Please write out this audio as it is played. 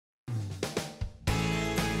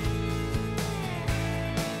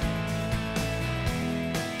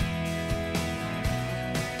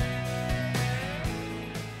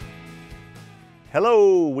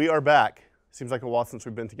Hello, we are back. Seems like a while since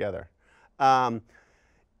we've been together.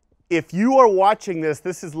 If you are watching this,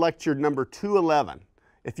 this is lecture number 211.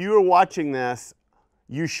 If you are watching this,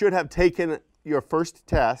 you should have taken your first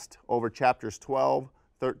test over chapters 12,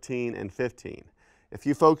 13, and 15. If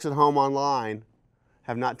you folks at home online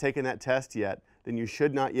have not taken that test yet, then you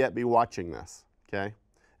should not yet be watching this, okay?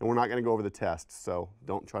 And we're not going to go over the test, so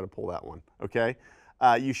don't try to pull that one, okay?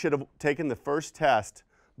 You should have taken the first test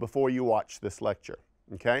before you watch this lecture,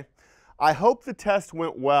 okay? I hope the test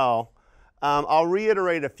went well. I'll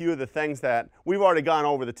reiterate a few of the things that we've already gone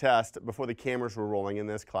over the test before the cameras were rolling in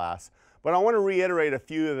this class, but I want to reiterate a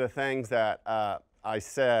few of the things that I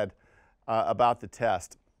said about the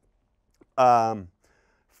test.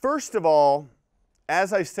 First of all,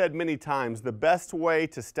 as I've said many times, the best way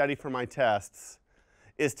to study for my tests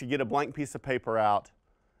is to get a blank piece of paper out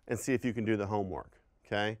and see if you can do the homework,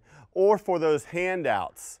 okay? Or for those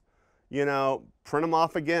handouts, you know, print them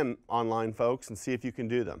off again online, folks, and see if you can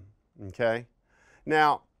do them, okay?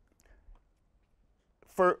 Now,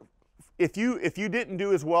 if you didn't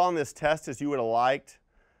do as well on this test as you would have liked,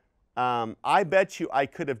 I bet you I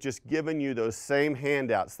could have just given you those same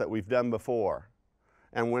handouts that we've done before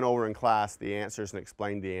and went over in class the answers and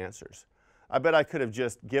explained the answers. I bet I could have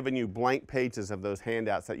just given you blank pages of those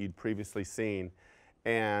handouts that you'd previously seen,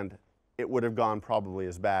 and it would have gone probably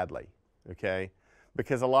as badly, okay?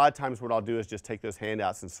 Because a lot of times what I'll do is just take those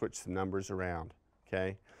handouts and switch the numbers around,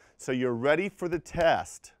 okay? So you're ready for the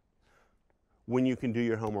test when you can do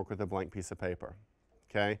your homework with a blank piece of paper,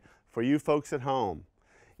 okay? For you folks at home,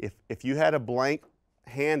 if you had a blank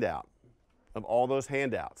handout of all those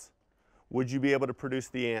handouts, would you be able to produce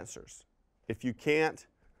the answers? If you can't,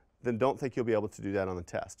 then don't think you'll be able to do that on the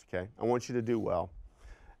test, okay? I want you to do well.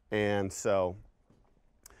 And so,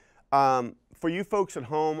 for you folks at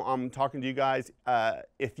home, I'm talking to you guys,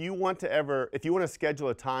 if you want to schedule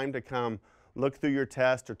a time to come look through your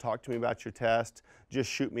test or talk to me about your test, just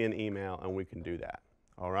shoot me an email and we can do that,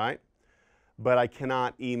 all right? But I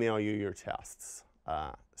cannot email you your tests.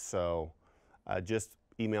 Just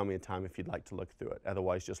email me a time if you'd like to look through it.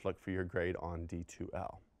 Otherwise, just look for your grade on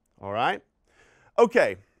D2L, all right?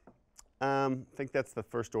 Okay. I think that's the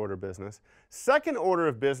first order of business. Second order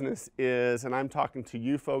of business is, and I'm talking to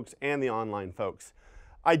you folks and the online folks,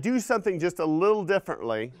 I do something just a little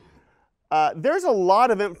differently. There's a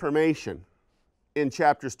lot of information in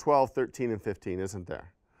chapters 12, 13, and 15, isn't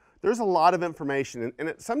there? There's a lot of information, and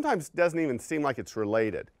it sometimes doesn't even seem like it's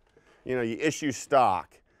related. You know, you issue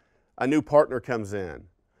stock, a new partner comes in,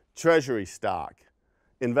 treasury stock,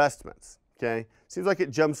 investments, okay? Seems like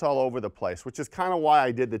it jumps all over the place, which is kind of why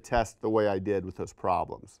I did the test the way I did with those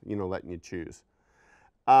problems, you know, letting you choose.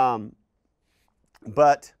 But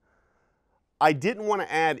I didn't want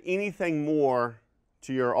to add anything more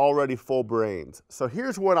to your already full brains. So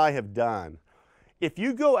here's what I have done. If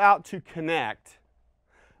you go out to Connect,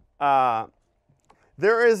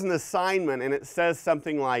 there is an assignment and it says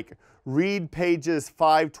something like read pages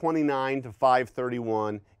 529 to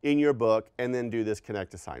 531 in your book and then do this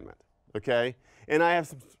Connect assignment, okay? And I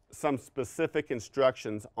have some specific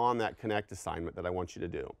instructions on that Connect assignment that I want you to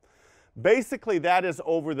do. Basically, that is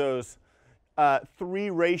over those 3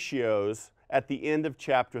 ratios at the end of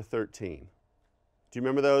chapter 13. Do you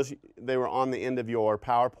remember those? They were on the end of your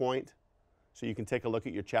PowerPoint. So you can take a look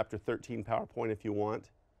at your chapter 13 PowerPoint if you want.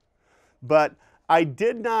 But I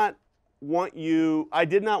did not want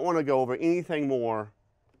to go over anything more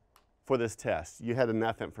for this test. You had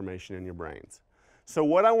enough information in your brains. So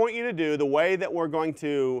what I want you to do, the way that we're going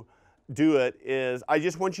to do it is I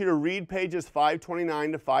just want you to read pages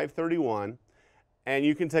 529 to 531, and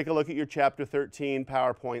you can take a look at your chapter 13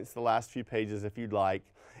 PowerPoints, the last few pages if you'd like,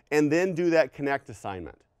 and then do that Connect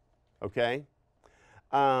assignment, okay?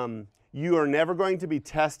 You are never going to be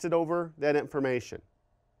tested over that information,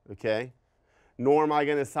 okay? Nor am I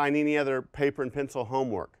going to assign any other paper and pencil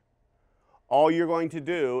homework. All you're going to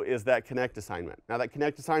do is that Connect assignment. Now that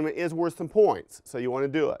Connect assignment is worth some points, so you want to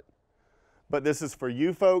do it. But this is for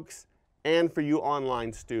you folks and for you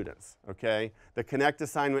online students, okay? The Connect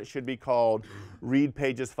assignment should be called read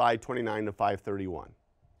pages 529 to 531,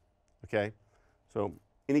 okay? So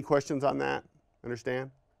any questions on that?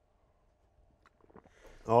 Understand?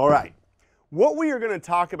 All right. What we are going to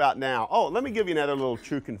talk about now, oh, let me give you another little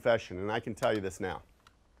true confession, and I can tell you this now.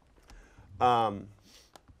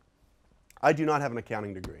 I do not have an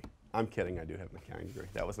accounting degree. I'm kidding, I do have an accounting degree.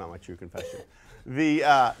 That was not my true confession.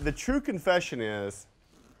 The true confession is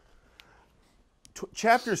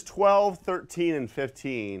chapters 12, 13, and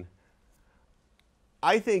 15,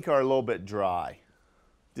 I think are a little bit dry.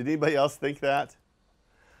 Did anybody else think that?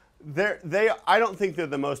 I don't think they're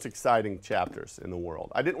the most exciting chapters in the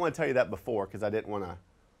world. I didn't want to tell you that before because I didn't want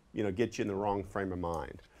to, get you in the wrong frame of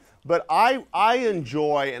mind. But I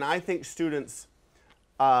enjoy, and I think students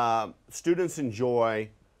enjoy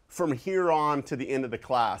from here on to the end of the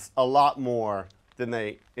class a lot more than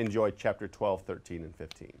they enjoy chapter 12, 13, and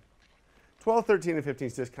 15. 12, 13, and 15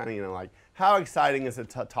 is just kind of, like, how exciting is it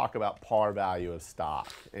to talk about par value of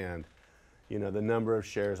stock and, the number of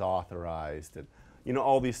shares authorized and,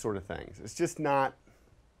 all these sort of things. It's just not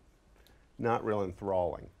real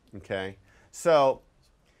enthralling, okay? So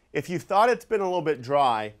if you thought it's been a little bit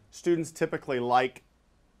dry, students typically like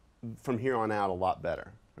from here on out a lot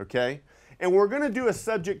better, okay? And we're going to do a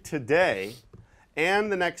subject today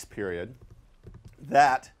and the next period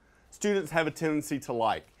that students have a tendency to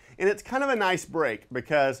like. And it's kind of a nice break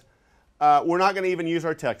because we're not going to even use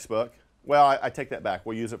our textbook. Well, I take that back.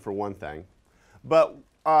 We'll use it for one thing. But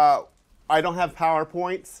I don't have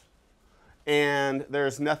PowerPoints, and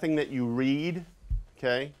there's nothing that you read,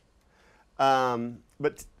 okay?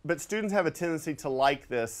 But students have a tendency to like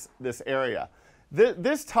this area.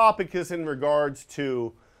 This topic is in regards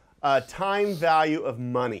to time value of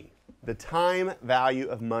money, the time value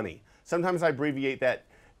of money. Sometimes I abbreviate that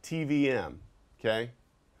TVM, okay?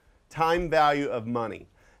 Time value of money.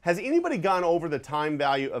 Has anybody gone over the time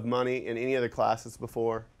value of money in any other classes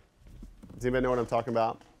before? Does anybody know what I'm talking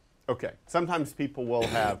about? Okay, sometimes people will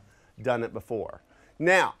have done it before.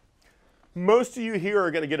 Now, most of you here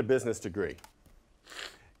are going to get a business degree.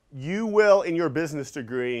 You will, in your business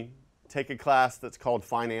degree, take a class that's called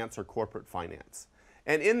finance or corporate finance.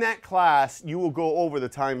 And in that class, you will go over the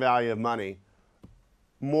time value of money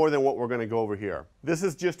more than what we're going to go over here. This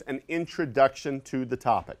is just an introduction to the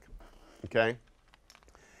topic, okay?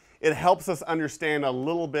 It helps us understand a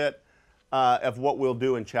little bit of what we'll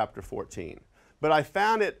do in chapter 14. But I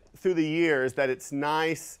found it through the years that it's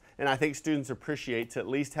nice, and I think students appreciate, to at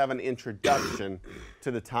least have an introduction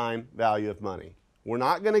to the time value of money. We're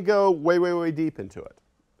not going to go way, way, way deep into it,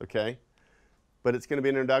 okay? But it's going to be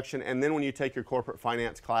an introduction, and then when you take your corporate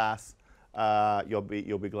finance class, you'll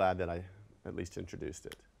be glad that I at least introduced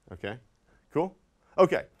it, okay? Cool?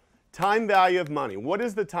 Okay, time value of money. What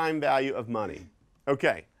is the time value of money?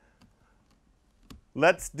 Okay,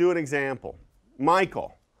 let's do an example.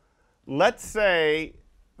 Michael, let's say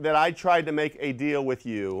that I tried to make a deal with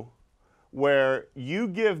you where you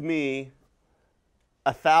give me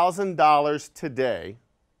 $1,000 today,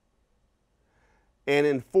 and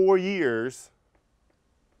in 4 years,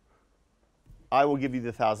 I will give you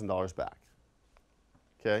the $1,000 back,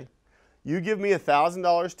 okay? You give me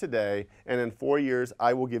 $1,000 today, and in 4 years,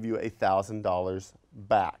 I will give you $1,000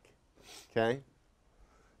 back, okay?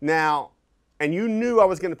 Now, and you knew I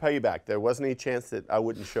was going to pay you back. There wasn't any chance that I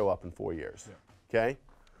wouldn't show up in 4 years, okay?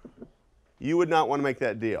 You would not want to make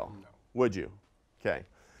that deal, would you? Okay.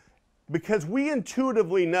 Because we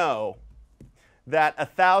intuitively know that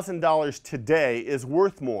 $1,000 today is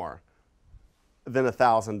worth more than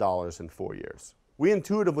 $1,000 in 4 years. We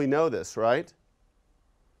intuitively know this, right?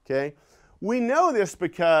 Okay. We know this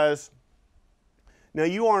because, now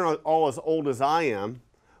you aren't all as old as I am,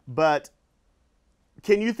 but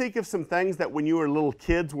can you think of some things that when you were little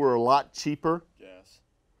kids were a lot cheaper? Gas.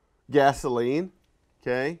 Gasoline.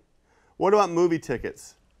 Okay. What about movie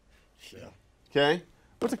tickets? Yeah. Okay.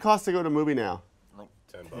 What's it cost to go to a movie now? Like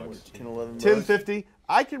 $10. 10, 11 bucks. $10.50.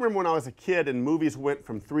 I can remember when I was a kid and movies went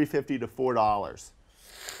from $3.50 to $4.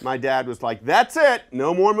 My dad was like, "That's it.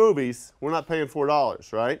 No more movies. We're not paying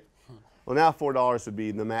 $4, right?" Well, now $4 would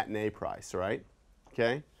be the matinee price, right?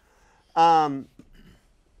 Okay. On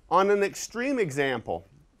an extreme example,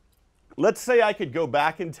 let's say I could go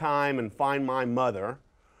back in time and find my mother,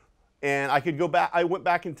 and I went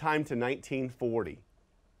back in time to 1940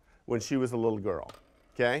 when she was a little girl,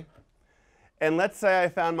 okay? And let's say I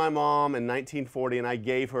found my mom in 1940 and I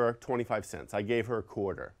gave her 25 cents. I gave her a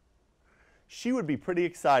quarter. She would be pretty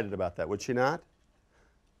excited about that, would she not?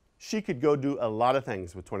 She could go do a lot of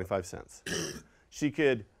things with 25 cents. She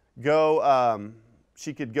could go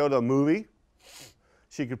to a movie.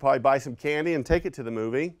 She could probably buy some candy and take it to the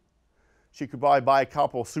movie. She could probably buy a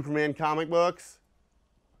couple Superman comic books.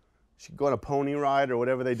 She could go on a pony ride or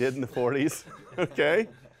whatever they did in the 40s, okay?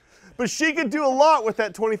 But she could do a lot with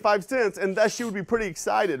that 25 cents, and thus she would be pretty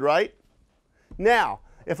excited, right? Now,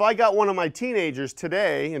 if I got one of my teenagers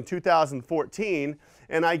today in 2014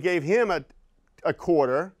 and I gave him a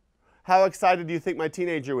quarter, how excited do you think my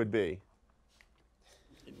teenager would be?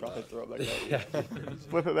 He'd probably throw it back at you.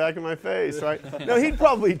 Flip it back in my face, right? No, he'd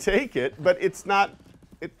probably take it, but it's not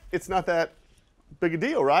that big a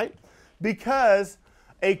deal, right? Because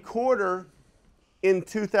a quarter in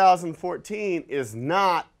 2014 is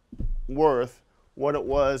not worth what it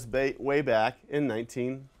was way back in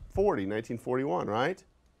 1940, 1941, right?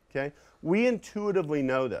 Okay? We intuitively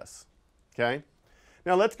know this, okay?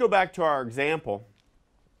 Now let's go back to our example,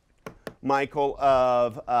 Michael,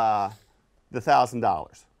 of the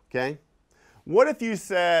 $1,000, okay? What if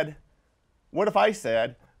I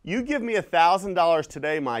said, you give me $1,000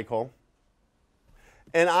 today, Michael,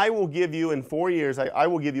 and I will give you, in 4 years, I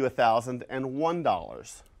will give you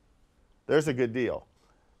 $1,001. There's a good deal.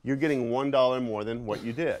 You're getting $1 more than what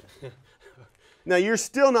you did. Now, you're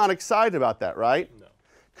still not excited about that, right? No.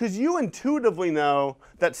 Because you intuitively know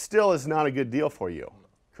that still is not a good deal for you,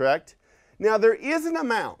 correct? Now, there is an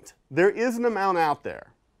amount out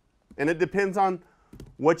there, and it depends on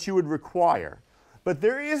what you would require. But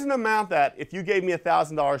there is an amount that if you gave me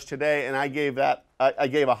 $1,000 today and I gave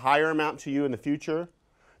a higher amount to you in the future,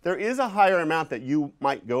 there is a higher amount that you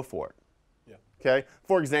might go for it. Yeah. Okay?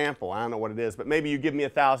 For example, I don't know what it is, but maybe you give me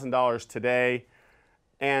 $1,000 today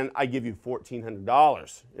and I give you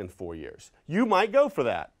 $1,400 in 4 years. You might go for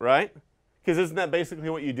that, right? Because isn't that basically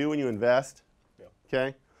what you do when you invest? Yeah.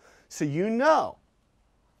 Okay? So you know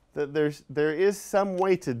that there is some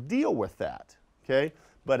way to deal with that, okay?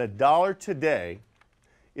 But $1 today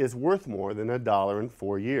is worth more than $1 in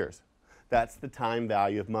 4 years. That's the time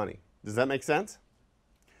value of money. Does that make sense?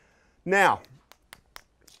 Now,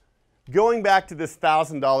 going back to this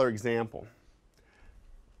 $1,000 example,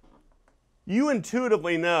 you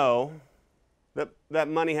intuitively know that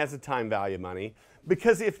money has a time value of money,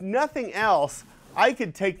 because if nothing else, I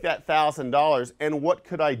could take that $1,000 and what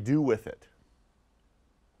could I do with it?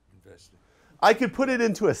 Invest it. I could put it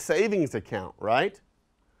into a savings account, right?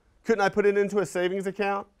 Couldn't I put it into a savings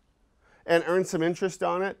account and earn some interest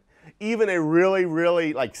on it? Even a really,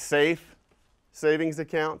 really safe savings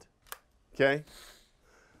account, okay?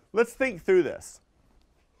 Let's think through this,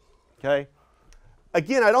 okay?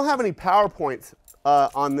 Again, I don't have any PowerPoints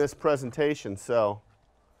on this presentation, so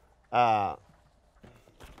we're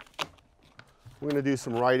going to do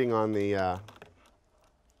some writing on the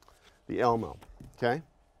Elmo, okay?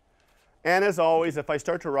 And as always, if I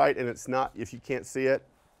start to write and if you can't see it,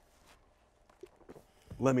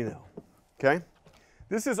 let me know, okay?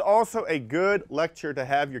 This is also a good lecture to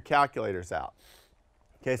have your calculators out.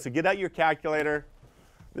 Okay, so get out your calculator.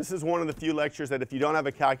 This is one of the few lectures that if you don't have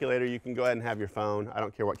a calculator, you can go ahead and have your phone. I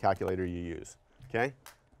don't care what calculator you use, okay?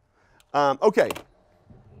 Okay,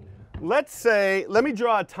 let me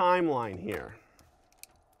draw a timeline here.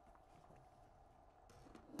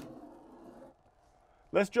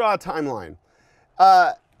 Let's draw a timeline.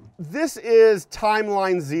 This is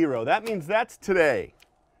timeline 0. That means that's today.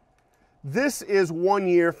 This is 1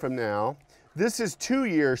 year from now. This is 2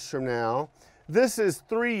 years from now. This is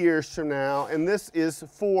 3 years from now. And this is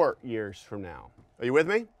 4 years from now. Are you with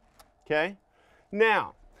me? Okay.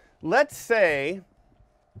 Now, let's say,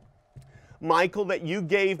 Michael, that you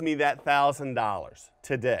gave me that $1,000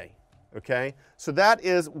 today. Okay. So that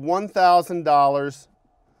is $1,000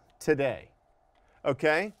 today.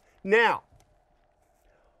 Okay. Now,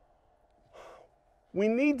 we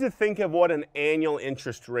need to think of what an annual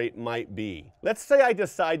interest rate might be. Let's say I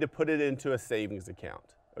decide to put it into a savings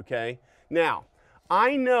account, okay? Now,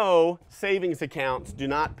 I know savings accounts do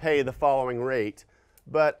not pay the following rate,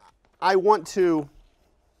 but I want to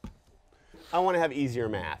have easier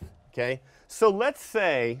math, okay? So let's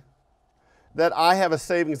say that I have a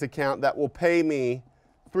savings account that will pay me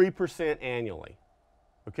 3% annually,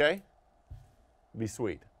 okay? Be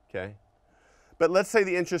sweet, okay? But let's say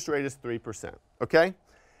the interest rate is 3%, okay?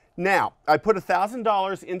 Now, I put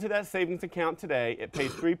 $1,000 into that savings account today. It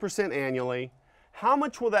pays 3% annually. How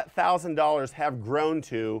much will that $1,000 have grown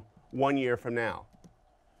to 1 year from now?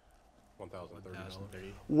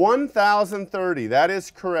 $1,030. $1,030, that is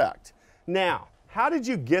correct. Now, how did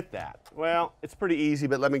you get that? Well, it's pretty easy,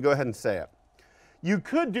 but let me go ahead and say it. You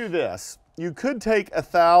could do this. You could take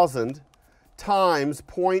 1,000 times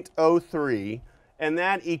 0.03, and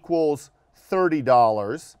that equals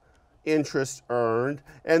 $30 interest earned,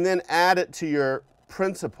 and then add it to your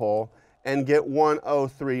principal and get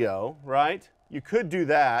 1030, right? You could do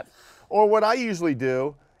that. Or what I usually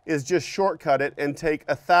do is just shortcut it and take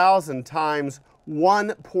 1,000 times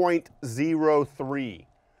 1.03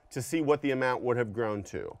 to see what the amount would have grown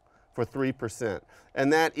to for 3%.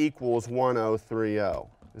 And that equals 1030.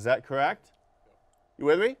 Is that correct? You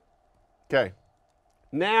with me? Okay.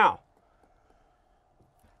 Now,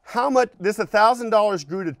 how much, this $1,000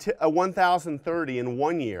 grew to 1,030 in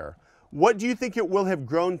 1 year. What do you think it will have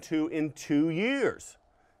grown to in 2 years?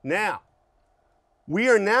 Now, we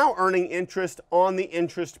are now earning interest on the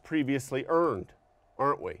interest previously earned,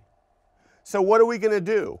 aren't we? So what are we going to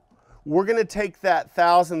do? we're going to take that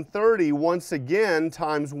 1,030 once again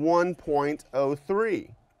times 1.03,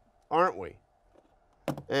 aren't we?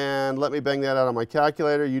 And let me bang that out on my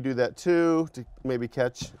calculator. You do that too to maybe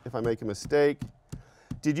catch if I make a mistake.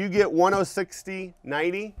 Did you get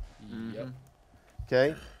 1060.90? Yep.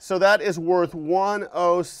 Okay, so that is worth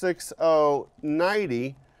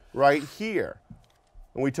 1060.90 right here.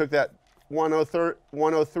 And we took that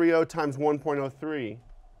 1030 times 1.03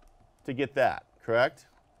 to get that, correct?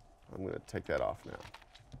 I'm going to take that off now.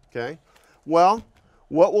 Okay, well,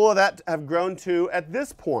 what will that have grown to at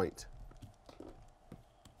this point?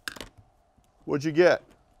 What'd you get?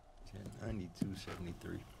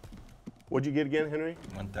 1092.73. What'd you get again, Henry?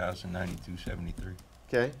 1092.73.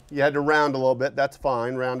 Okay, you had to round a little bit. That's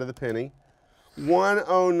fine, round to the penny.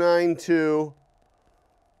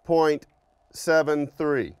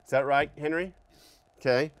 1092.73. Is that right, Henry?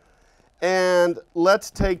 Okay, and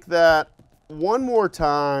let's take that one more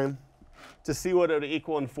time to see what it would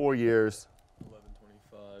equal in 4 years.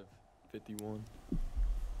 1125.51.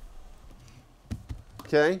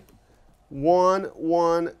 Okay,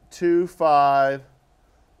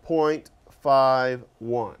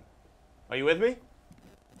 1125.51. Are you with me?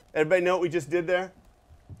 Everybody know what we just did there?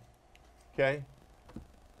 Okay.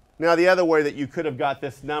 Now the other way that you could have got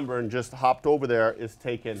this number and just hopped over there is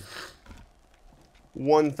taken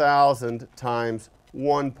 1,000 times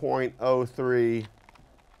 1.03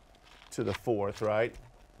 to the fourth, right?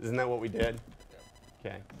 Isn't that what we did?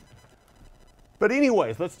 Okay. But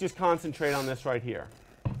anyways, let's just concentrate on this right here.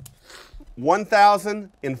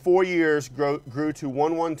 1,000 in 4 years grew to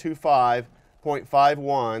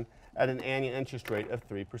 1125.51 at an annual interest rate of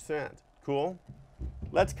 3%. Cool?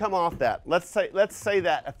 Let's come off that. Let's say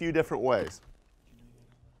that a few different ways.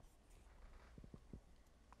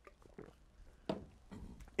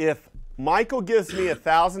 If Michael gives me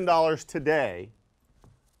 $1,000 today,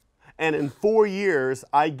 and in 4 years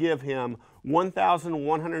I give him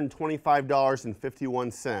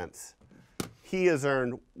 $1,125.51, he has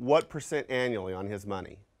earned what percent annually on his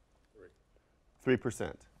money?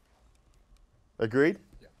 3%. Agreed?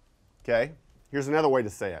 Yeah. Okay. Here's another way to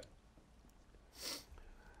say it.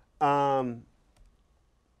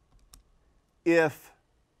 If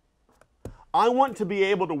I want to be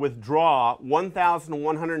able to withdraw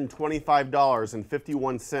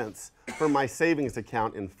 $1,125.51 from my savings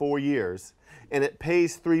account in 4 years, and it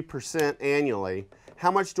pays 3% annually,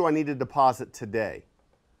 how much do I need to deposit today?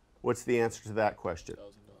 What's the answer to that question?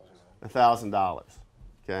 $1,000.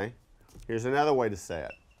 Okay. Here's another way to say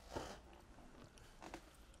it.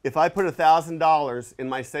 If I put $1,000 in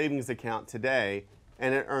my savings account today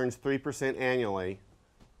and it earns 3% annually,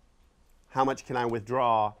 how much can I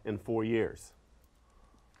withdraw in 4 years?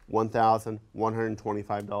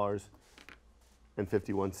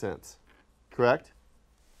 $1,125.51. Correct?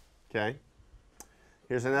 Okay.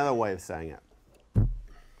 Here's another way of saying it.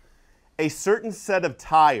 A certain set of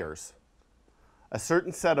tires, a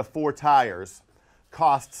certain set of 4 tires,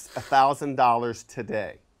 costs $1,000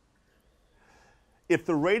 today. If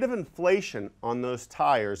the rate of inflation on those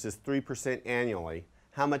tires is 3% annually,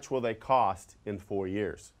 how much will they cost in 4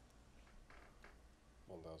 years?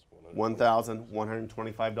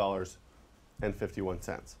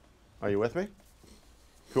 $1,125.51. Are you with me?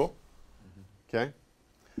 Cool? Okay.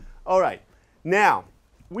 All right. Now,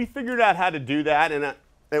 we figured out how to do that, and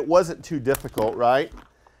it wasn't too difficult, right?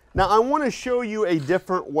 Now, I want to show you a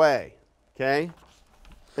different way, okay?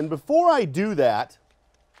 And before I do that,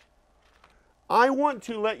 I want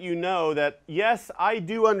to let you know that, yes, I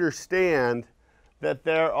do understand that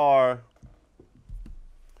there are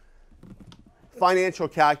financial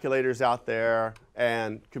calculators out there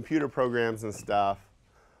and computer programs and stuff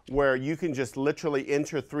where you can just literally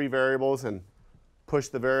enter 3 variables and push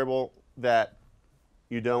the variable that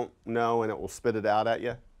you don't know and it will spit it out at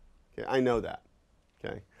you. Okay, I know that.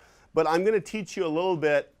 Okay, but I'm going to teach you a little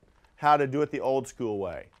bit how to do it the old school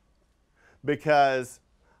way, because,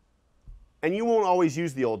 and you won't always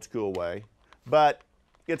use the old school way, but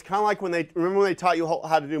it's kind of like when remember when they taught you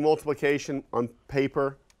how to do multiplication on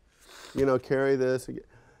paper, you know, carry this.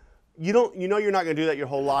 You know you're not going to do that your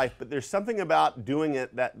whole life, but there's something about doing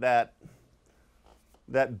it that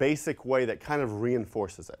basic way that kind of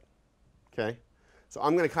reinforces it. Okay, so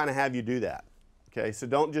I'm going to kind of have you do that. Okay, so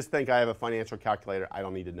don't just think I have a financial calculator, I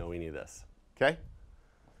don't need to know any of this. Okay?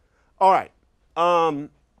 All right.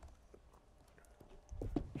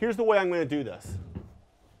 Here's the way I'm going to do this.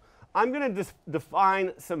 I'm going to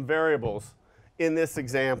define some variables in this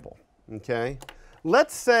example. Okay?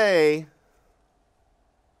 Let's say,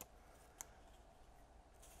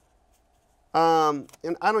 and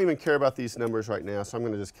I don't even care about these numbers right now, so I'm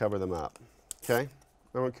going to just cover them up. Okay?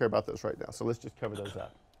 I don't care about those right now, so let's just cover those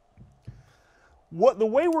up. The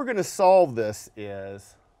way we're going to solve this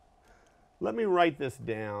is, let me write this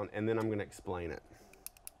down and then I'm going to explain it.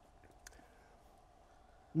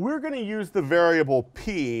 We're going to use the variable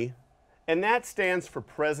p, and that stands for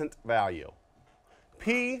present value.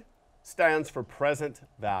 P stands for present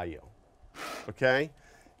value, okay?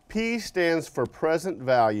 P stands for present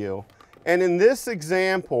value, and in this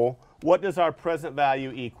example, what does our present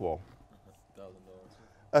value equal?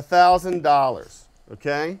 $1,000,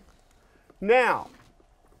 okay? Now,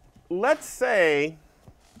 let's say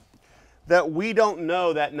that we don't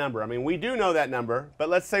know that number. I mean, we do know that number, but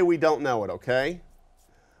let's say we don't know it, okay?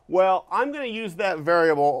 Well, I'm going to use that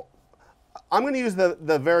variable, I'm going to use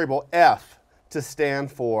the variable f to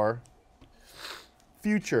stand for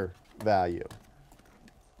future value.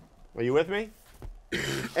 Are you with me?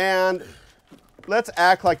 And let's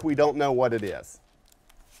act like we don't know what it is.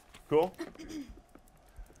 Cool?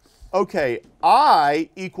 Okay, I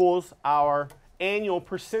equals our annual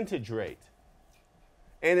percentage rate.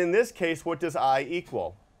 And in this case, what does I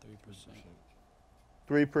equal?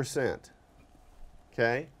 3%. 3%.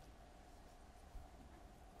 Okay?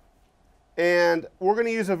 And we're going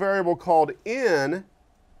to use a variable called n,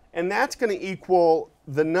 and that's going to equal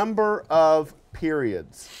the number of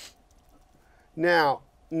periods. Now,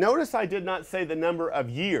 notice I did not say the number of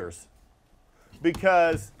years,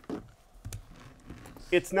 because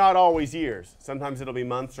it's not always years. Sometimes it'll be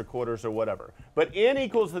months or quarters or whatever. But n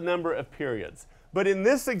equals the number of periods. But in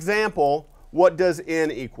this example, what does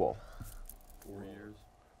n equal? 4 years.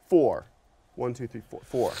 4. 1, 2, 3, 4.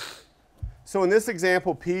 4. So in this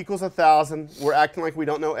example, p equals 1,000. We're acting like we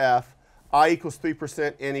don't know f. I equals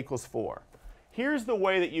 3%, n equals 4. Here's the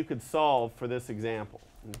way that you could solve for this example,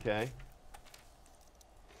 okay?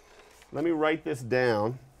 Let me write this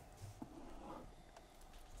down.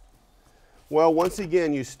 Well, once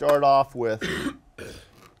again, you start off with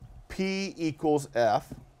p equals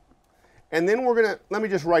f. And then we're going to, let me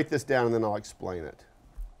just write this down and then I'll explain it.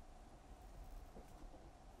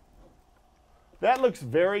 That looks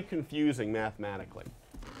very confusing mathematically.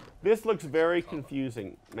 This looks very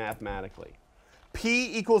confusing mathematically.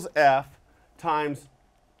 P equals f times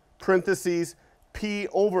parentheses p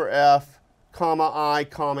over f comma I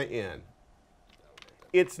comma n.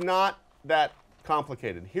 It's not that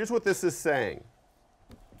complicated. Here's what this is saying.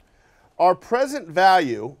 Our present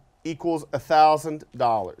value equals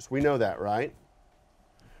 $1,000. We know that, right?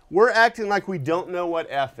 We're acting like we don't know what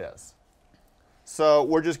f is. So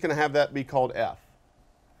we're just going to have that be called f.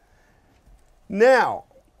 Now,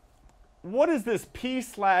 what is this p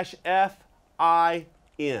slash f I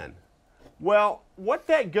n? Well, what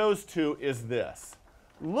that goes to is this.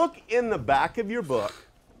 Look in the back of your book,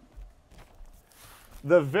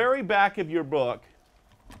 the very back of your book,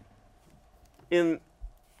 and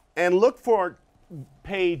look for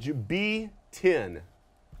page B10,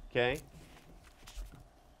 okay?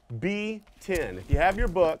 B10. If you have your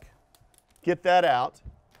book, get that out,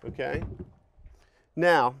 okay?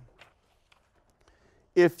 Now,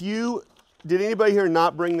 did anybody here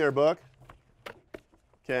not bring their book?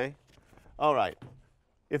 Okay, all right.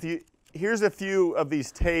 Here's a few of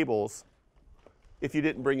these tables if you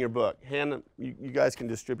didn't bring your book. You guys can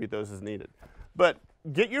distribute those as needed. But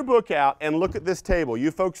get your book out and look at this table.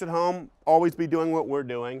 You folks at home, always be doing what we're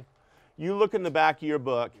doing. You look in the back of your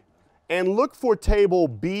book and look for table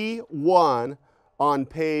B1 on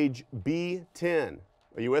page B10.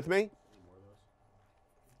 Are you with me?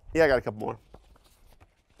 Yeah, I got a couple more.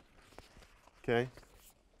 Okay.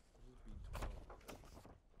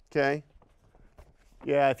 Okay.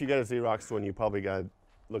 Yeah, if you got a Xerox one, you probably got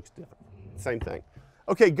looks different. Same thing.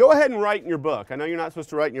 Okay, go ahead and write in your book. I know you're not supposed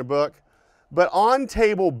to write in your book, but on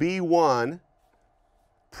table B1,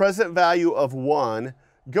 present value of 1,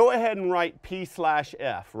 go ahead and write P slash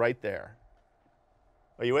F right there.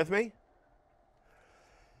 Are you with me?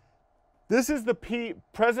 This is the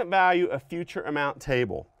present value of future amount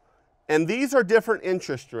table. And these are different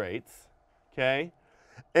interest rates, okay?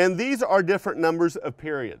 And these are different numbers of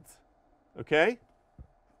periods, okay?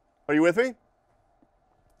 Are you with me?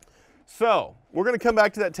 So, we're going to come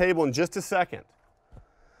back to that table in just a second.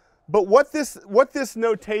 But what this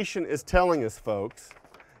notation is telling us, folks,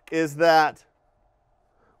 is that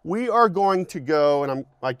we are going to go, and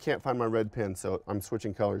I can't find my red pen, so I'm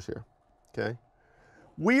switching colors here, okay?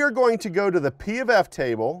 We are going to go to the P of F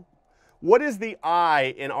table. What is the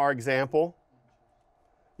I in our example?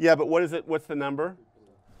 Yeah, but what is it? What's the number?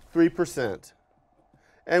 3%.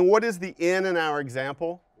 And what is the N in our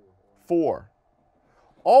example? 4.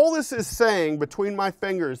 All this is saying between my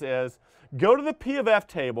fingers is go to the P of F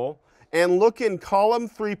table and look in column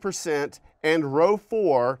 3% and row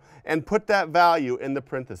 4 and put that value in the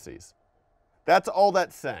parentheses. That's all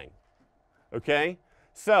that's saying. Okay?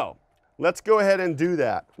 So let's go ahead and do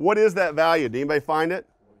that. What is that value? Did anybody find it?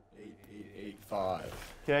 8885.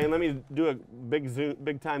 Okay, let me do a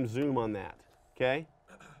big time zoom on that. Okay?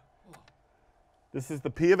 This is the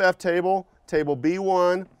P of F table, table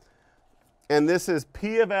B1, and this is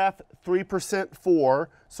P of F 3% 4.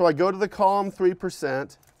 So I go to the column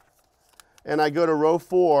 3%, and I go to row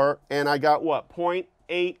 4, and I got what?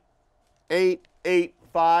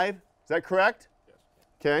 0.8885. Is that correct? Yes.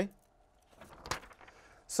 Okay.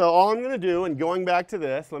 So all I'm going to do, and going back to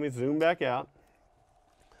this, let me zoom back out.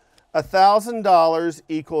 $1,000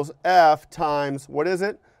 equals F times, what is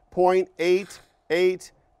it?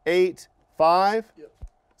 0.8885? Yep.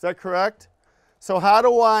 Is that correct? So how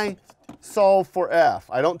do I solve for F?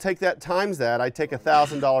 I don't take that times that. I take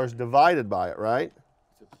 $1,000 divided by it, right?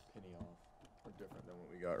 It's a penny off. Or different than what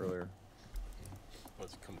we got earlier.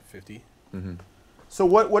 What's it come to 50? Mm-hmm. So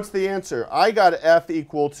what's the answer? I got F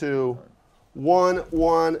equal to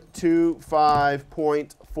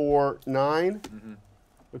 1125.49. Mm-hmm.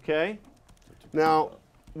 Okay? Now,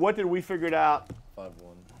 what did we figure out? 5-1.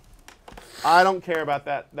 I don't care about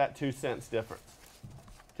that 2 cents difference.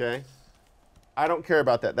 Okay? I don't care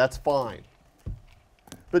about that. That's fine.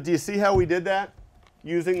 But do you see how we did that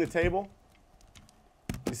using the table?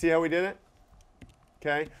 You see how we did it?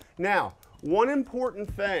 Okay? Now, one important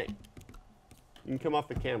thing. You can come off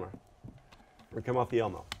the camera or come off the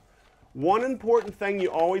Elmo. One important thing you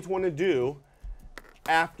always want to do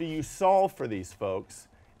after you solve for these folks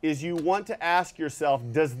is you want to ask yourself,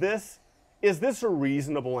 is this a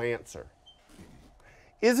reasonable answer?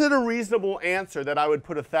 Is it a reasonable answer that I would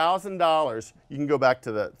put $1,000, you can go back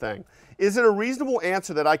to the thing. Is it a reasonable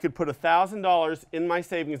answer that I could put $1,000 in my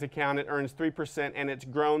savings account, it earns 3%, and it's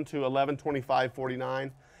grown to $1125.49?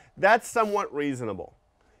 That's somewhat reasonable.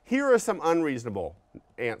 Here are some unreasonable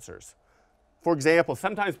answers. For example,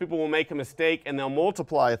 sometimes people will make a mistake and they'll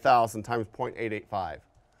multiply 1,000 times 0.885.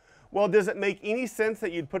 Well, does it make any sense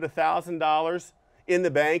that you'd put $1,000 in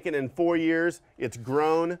the bank and in 4 years it's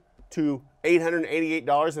grown to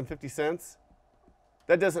 $888.50?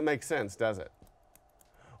 That doesn't make sense, does it?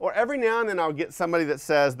 Or every now and then I'll get somebody that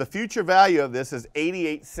says the future value of this is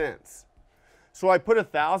 88 cents. So I put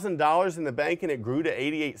 $1,000 in the bank and it grew to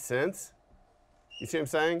 88 cents. You see what I'm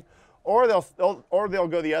saying? Or they'll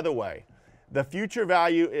go the other way. The future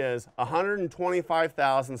value is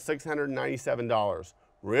 $125,697.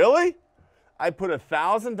 Really? I put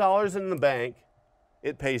 $1,000 in the bank.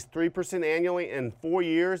 It pays 3% annually. In 4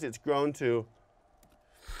 years, it's grown to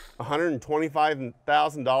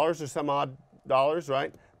 $125,000 or some odd dollars,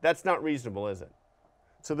 right? That's not reasonable, is it?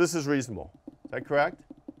 So this is reasonable. Is that correct?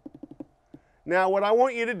 Now, what I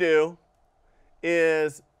want you to do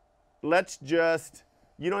is let's just,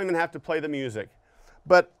 you don't even have to play the music.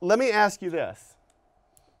 But let me ask you this.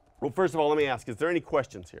 Well, first of all, let me ask, is there any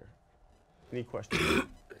questions here? Any questions?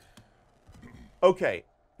 Okay,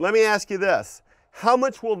 let me ask you this. How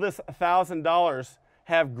much will this $1,000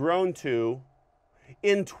 have grown to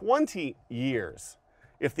in 20 years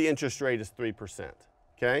if the interest rate is 3%?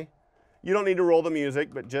 Okay? You don't need to roll the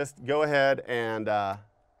music, but just go ahead and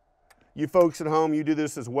you folks at home, you do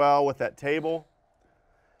this as well with that table.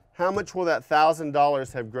 How much will that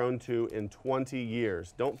 $1,000 have grown to in 20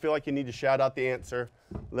 years? Don't feel like you need to shout out the answer.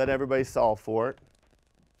 Let everybody solve for it.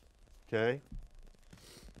 Okay?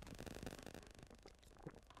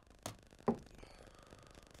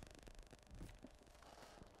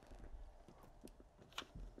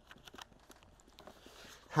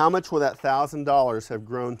 How much will that $1,000 have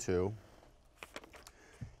grown to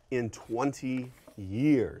in 20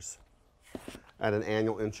 years at an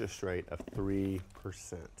annual interest rate of 3%?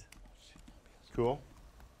 Cool?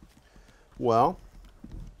 Well,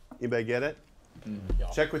 anybody get it? Yeah.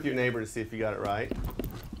 Check with your neighbor to see if you got it right.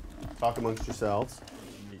 Talk amongst yourselves.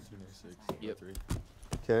 1806. Yep.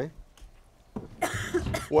 Okay.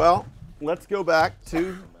 Well, let's go back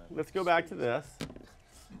to this. This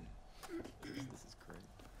is great.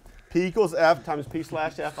 P equals F times P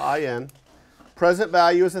slash FIN. Present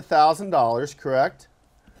value is $1,000, correct?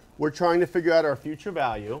 We're trying to figure out our future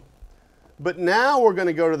value. But now we're going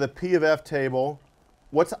to go to the P of F table.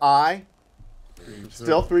 What's I? 3%.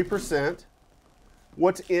 Still 3%.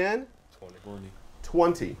 What's in? 20.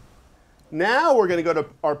 20. Now we're going to go to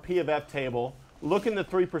our P of F table, look in the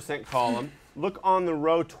 3% column, look on the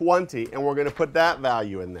row 20, and we're going to put that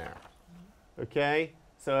value in there. Okay?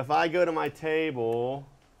 So if I go to my table,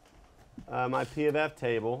 my P of F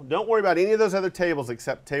table, don't worry about any of those other tables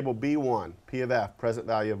except table B1, P of F, present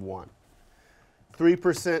value of 1.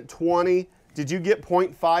 3%, 20. Did you get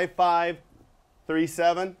 0.55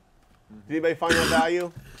 37? Did anybody find that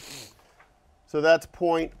value? So that's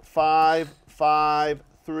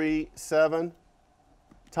 0.5537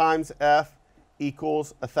 times F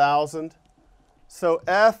equals 1,000. So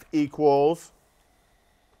F equals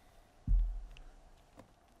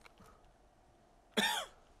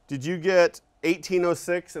did you get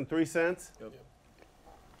 1806 and 3 cents? Yep.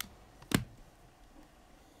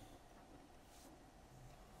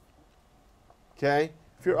 Okay.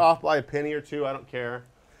 If you're off by a penny or two, I don't care.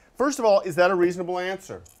 First of all, is that a reasonable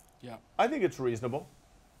answer? Yeah. I think it's reasonable.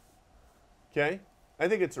 Okay? I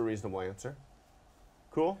think it's a reasonable answer.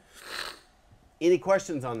 Cool? Any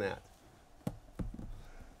questions on that?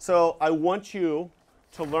 So I want you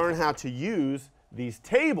to learn how to use these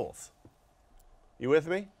tables. You with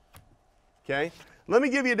me? Okay? Let me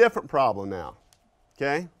give you a different problem now.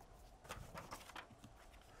 Okay?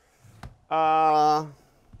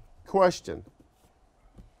 Question.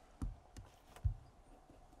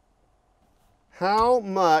 How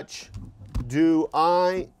much do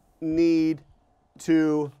I need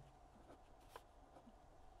to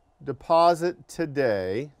deposit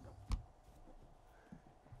today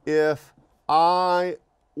if I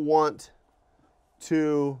want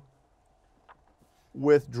to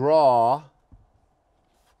withdraw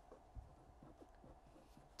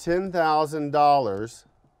 $10,000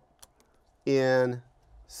 in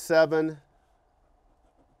 7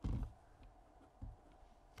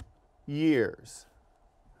 years?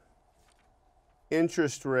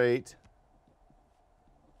 Interest rate,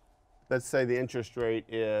 let's say the interest rate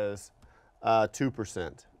is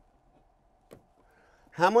 2%.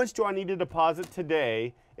 How much do I need to deposit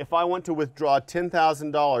today if I want to withdraw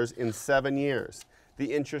 $10,000 in 7 years?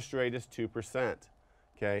 The interest rate is 2%.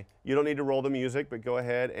 Okay, you don't need to roll the music, but go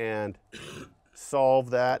ahead and solve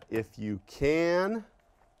that if you can.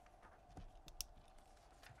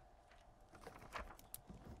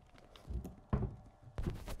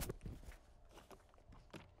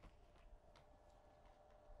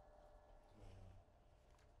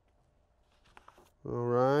 All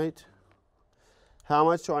right. How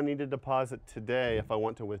much do I need to deposit today if I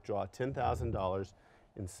want to withdraw $10,000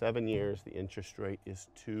 in 7 years? The interest rate is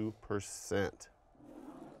 2%.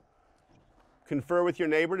 Confer with your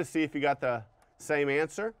neighbor to see if you got the same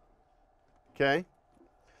answer. Okay.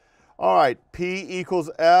 All right. P equals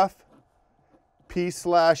F.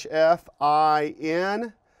 P/F I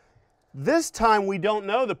N. This time we don't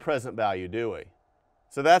know the present value, do we?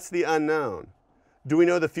 So that's the unknown. Do we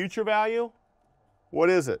know the future value? What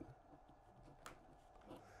is it?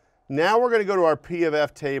 Now we're going to go to our P of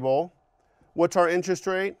F table. What's our interest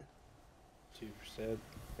rate? 2%.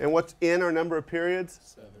 And what's in our number of periods?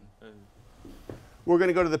 7. We're going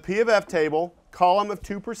to go to the P of F table, column of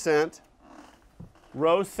 2%,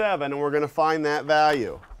 row 7, and we're going to find that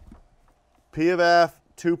value. P of F,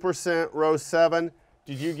 2%, row 7.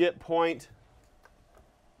 Did you get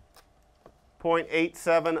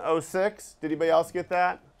 0.8706? Did anybody else get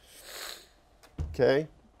that? Okay.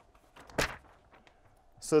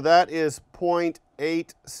 So that is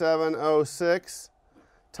 0.8706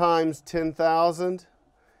 times 10,000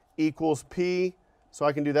 equals P. So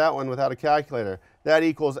I can do that one without a calculator. That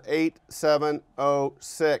equals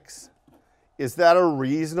 8706. Is that a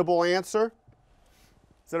reasonable answer?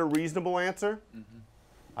 Is that a reasonable answer? Mm-hmm.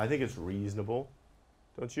 I think it's reasonable.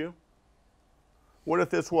 Don't you? What if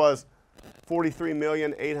this was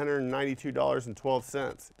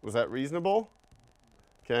 $43,892.12? Was that reasonable?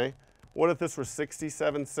 Okay. What if this were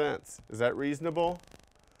 67 cents? Is that reasonable?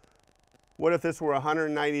 What if this were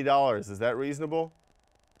 $190? Is that reasonable?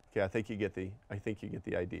 Okay, I think you get the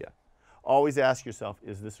idea. Always ask yourself,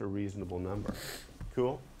 is this a reasonable number?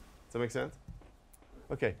 Cool? Does that make sense?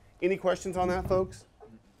 Okay. Any questions on that, folks?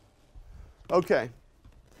 Okay.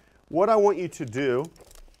 What I want you to do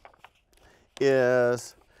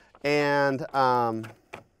is, and let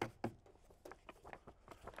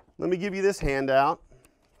me give you this handout,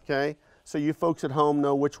 okay, so you folks at home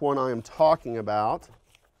know which one I am talking about.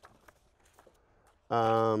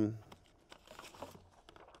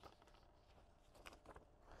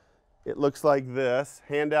 It looks like this.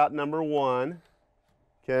 Handout number 1,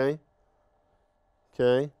 okay,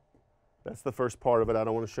 okay. That's the first part of it. I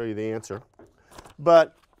don't want to show you the answer.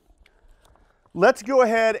 But let's go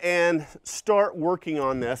ahead and start working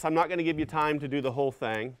on this. I'm not going to give you time to do the whole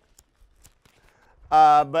thing.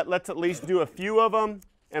 But let's at least do a few of them,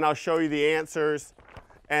 and I'll show you the answers,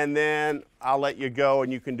 and then I'll let you go,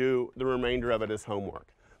 and you can do the remainder of it as homework.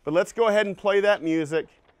 But let's go ahead and play that music,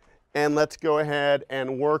 and let's go ahead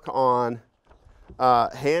and work on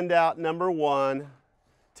handout number 1,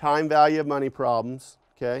 time value of money problems,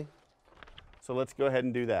 okay? So let's go ahead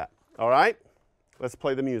and do that, all right? Let's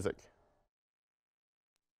play the music.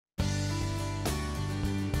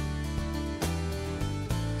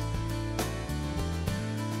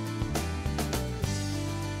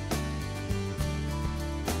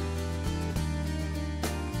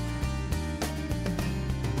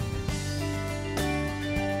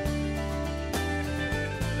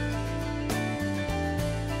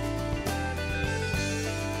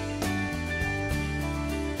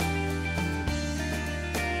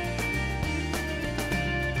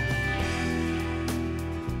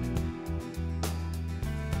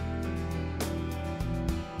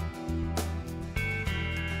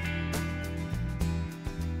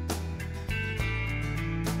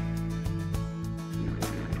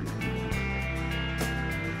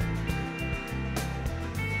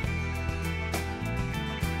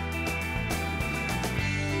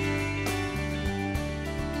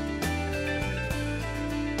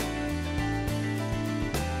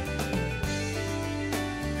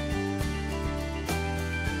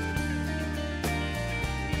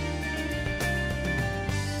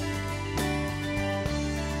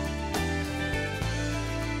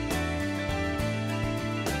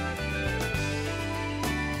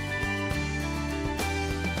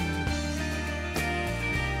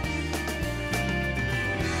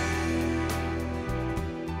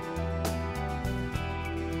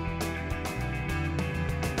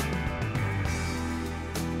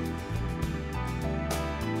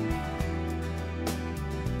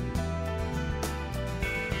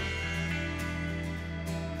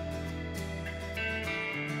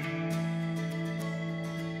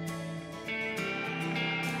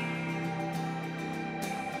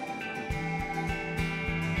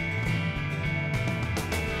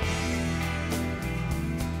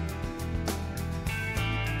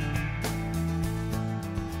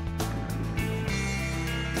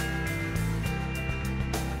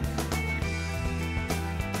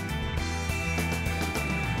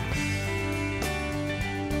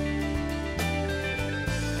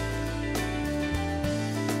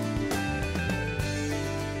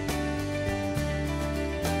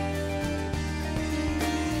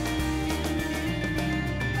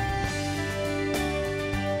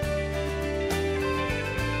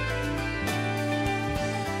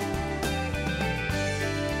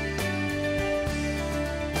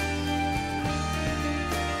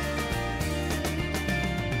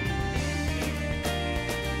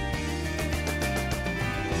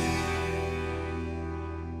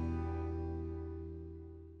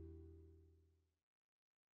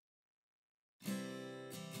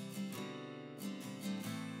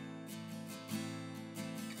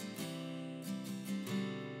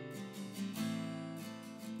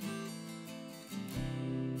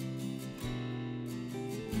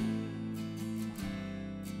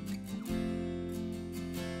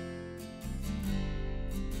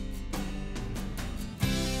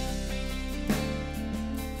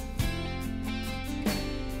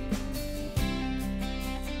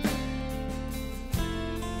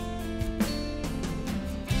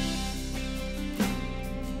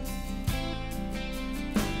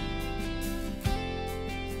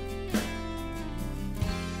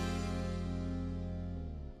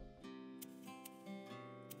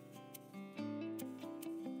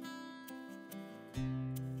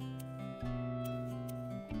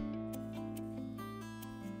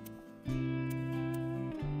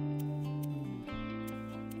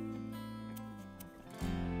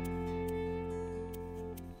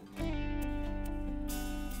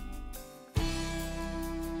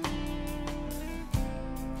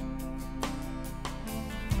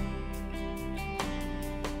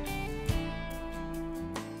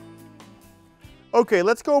 Okay,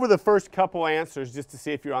 let's go over the first couple answers just to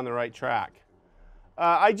see if you're on the right track.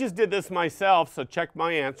 I just did this myself, so check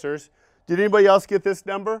my answers. Did anybody else get this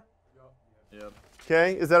number? Yep.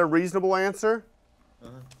 Okay, is that a reasonable answer?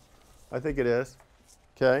 Uh-huh. I think it is.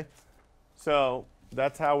 Okay, so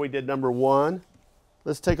that's how we did number 1.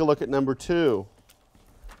 Let's take a look at number 2.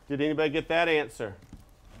 Did anybody get that answer?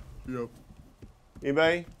 Yep.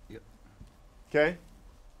 Anybody? Yep. Okay,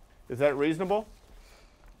 is that reasonable?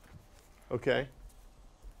 Okay.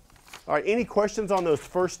 All right, any questions on those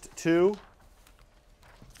first 2?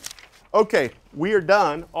 Okay, we are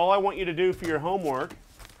done. All I want you to do for your homework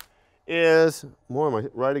is, more my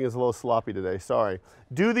writing is a little sloppy today, sorry.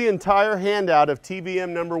 Do the entire handout of TVM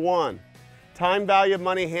number 1. Time value of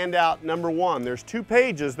money handout number 1. There's 2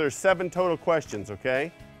 pages, there's 7 total questions,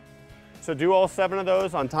 okay? So do all 7 of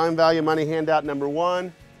those on time value of money handout number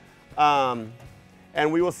 1.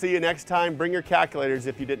 And we will see you next time. Bring your calculators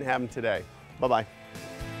if you didn't have them today. Bye-bye.